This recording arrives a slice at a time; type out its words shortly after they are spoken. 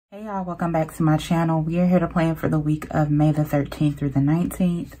Hey y'all, welcome back to my channel. We are here to plan for the week of May the 13th through the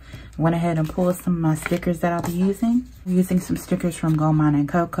 19th. Went ahead and pulled some of my stickers that I'll be using. I'm using some stickers from Goldmine and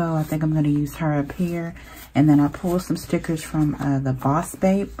Coco. I think I'm going to use her up here. And then I pulled some stickers from the Boss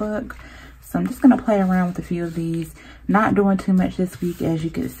Babe book. So I'm just going to play around with a few of these. Not doing too much this week, as you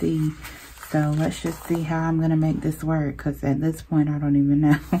can see. So let's just see how I'm going to make this work, because at this point I don't even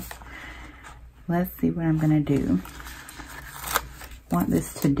know. Let's see what I'm going to do. Want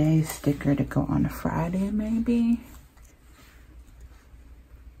this today sticker to go on Friday, maybe.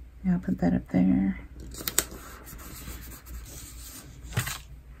 Yeah, I'll put that up there.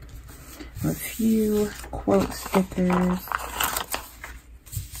 A few quote stickers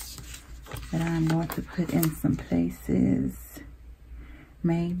that I'm going to put in some places,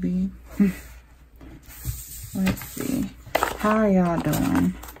 maybe. Let's see. How are y'all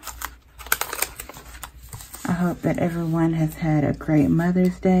doing? I hope that everyone has had a great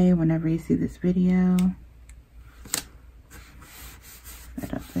Mother's Day whenever you see this video.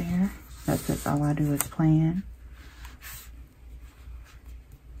 That up there. That's just all I do is plan.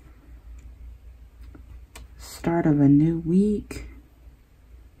 Start of a new week.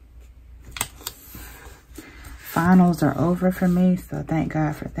 Finals are over for me, so thank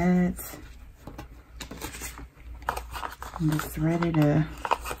God for that. I'm just ready to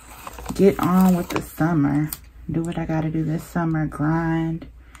get on with the summer. Do what I gotta do this summer. Grind.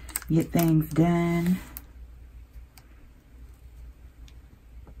 Get things done.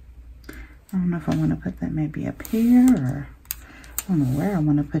 I don't know if I want to put that maybe up here, or I don't know where I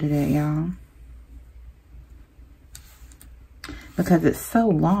want to put it at, y'all. Because it's so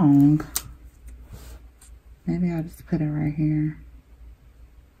long. Maybe I'll just put it right here.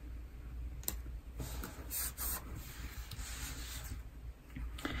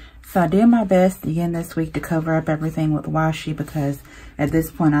 So I did my best again this week to cover up everything with washi, because at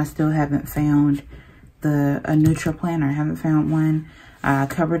this point I still haven't found a neutral planner. I haven't found one. I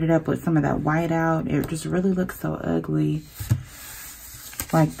covered it up with some of that whiteout. It just really looks so ugly.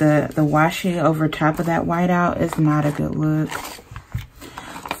 Like the washi over top of that whiteout is not a good look.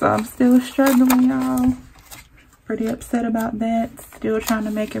 So I'm still struggling, y'all. Pretty upset about that. Still trying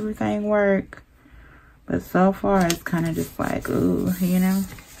to make everything work. But so far it's kind of just like, ooh, you know.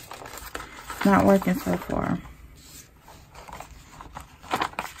 Not working so far.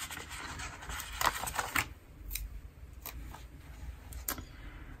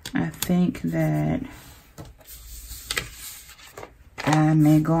 I think that I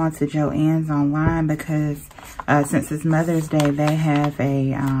may go on to Joann's online, because since it's Mother's Day, they have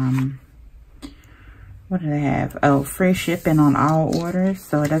a, what do they have? Oh, free shipping on all orders,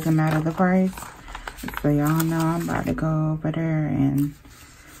 so it doesn't matter the price. So y'all know I'm about to go over there and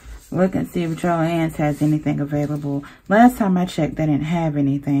look and see if Joann's has anything available. Last time I checked, they didn't have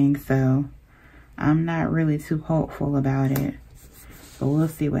anything, so I'm not really too hopeful about it. But we'll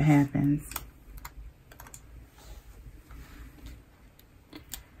see what happens.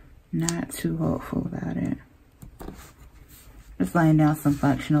 Not too hopeful about it. Just laying down some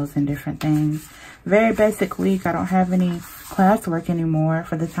functionals and different things. Very basic week. I don't have any classwork anymore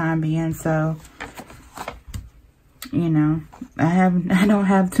for the time being, so you know, I don't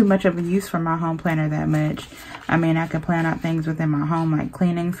have too much of a use for my home planner that much. I mean, I can plan out things within my home, like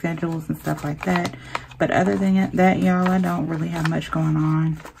cleaning schedules and stuff like that. But other than that, y'all, I don't really have much going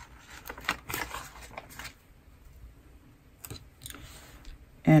on.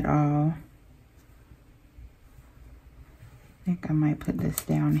 At all. I think I might put this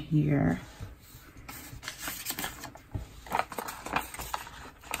down here.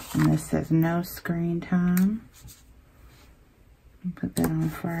 And this says no screen time. Put that on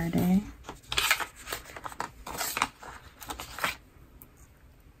Friday.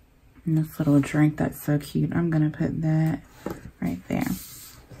 And this little drink that's so cute, I'm gonna put that right there.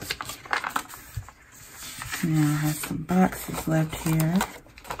 Now I have some boxes left here.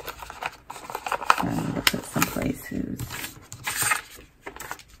 I need to put some places.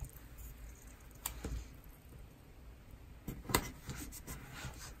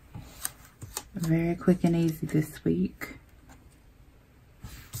 Very quick and easy this week.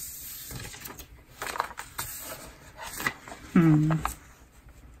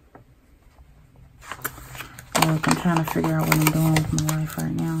 Look, I'm trying to figure out what I'm doing with my life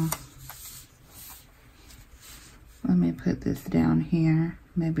right now. Let me put this down here,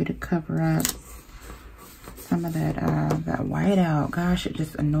 maybe to cover up some of that whiteout. Gosh, it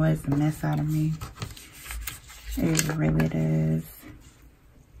just annoys the mess out of me. It really does.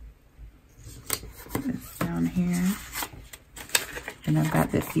 Put this down here. And I've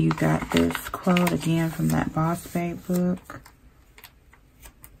got this "You Got This" quote again from that Boss Babe book.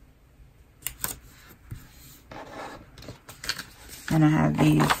 And I have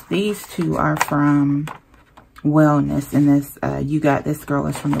these. These two are from Wellness. And this, You Got This Girl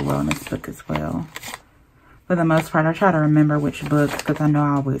is from the Wellness book as well. For the most part, I try to remember which books because I know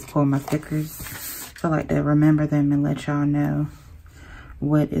I always pull my stickers. So I like to remember them and let y'all know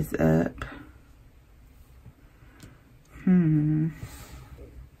what is up.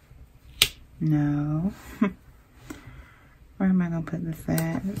 No. Where am I going to put this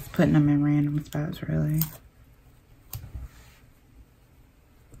at? It's putting them in random spots, really.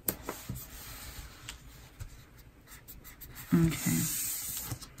 Okay.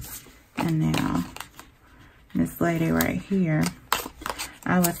 And now, this lady right here,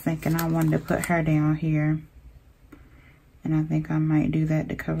 I was thinking I wanted to put her down here. And I think I might do that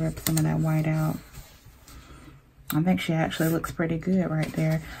to cover up some of that white out. I think she actually looks pretty good right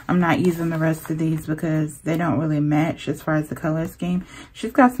there. I'm not using the rest of these because they don't really match as far as the color scheme.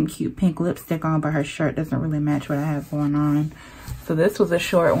 She's got some cute pink lipstick on, but her shirt doesn't really match what I have going on. So this was a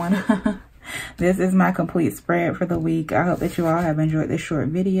short one. This is my complete spread for the week. I hope that you all have enjoyed this short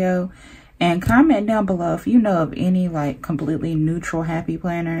video. And comment down below if you know of any like completely neutral happy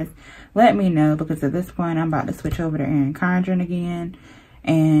planners. Let me know, because at this point I'm about to switch over to Erin Condren again.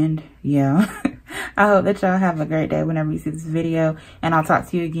 And yeah, I hope that y'all have a great day whenever you see this video. And I'll talk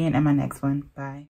to you again in my next one. Bye.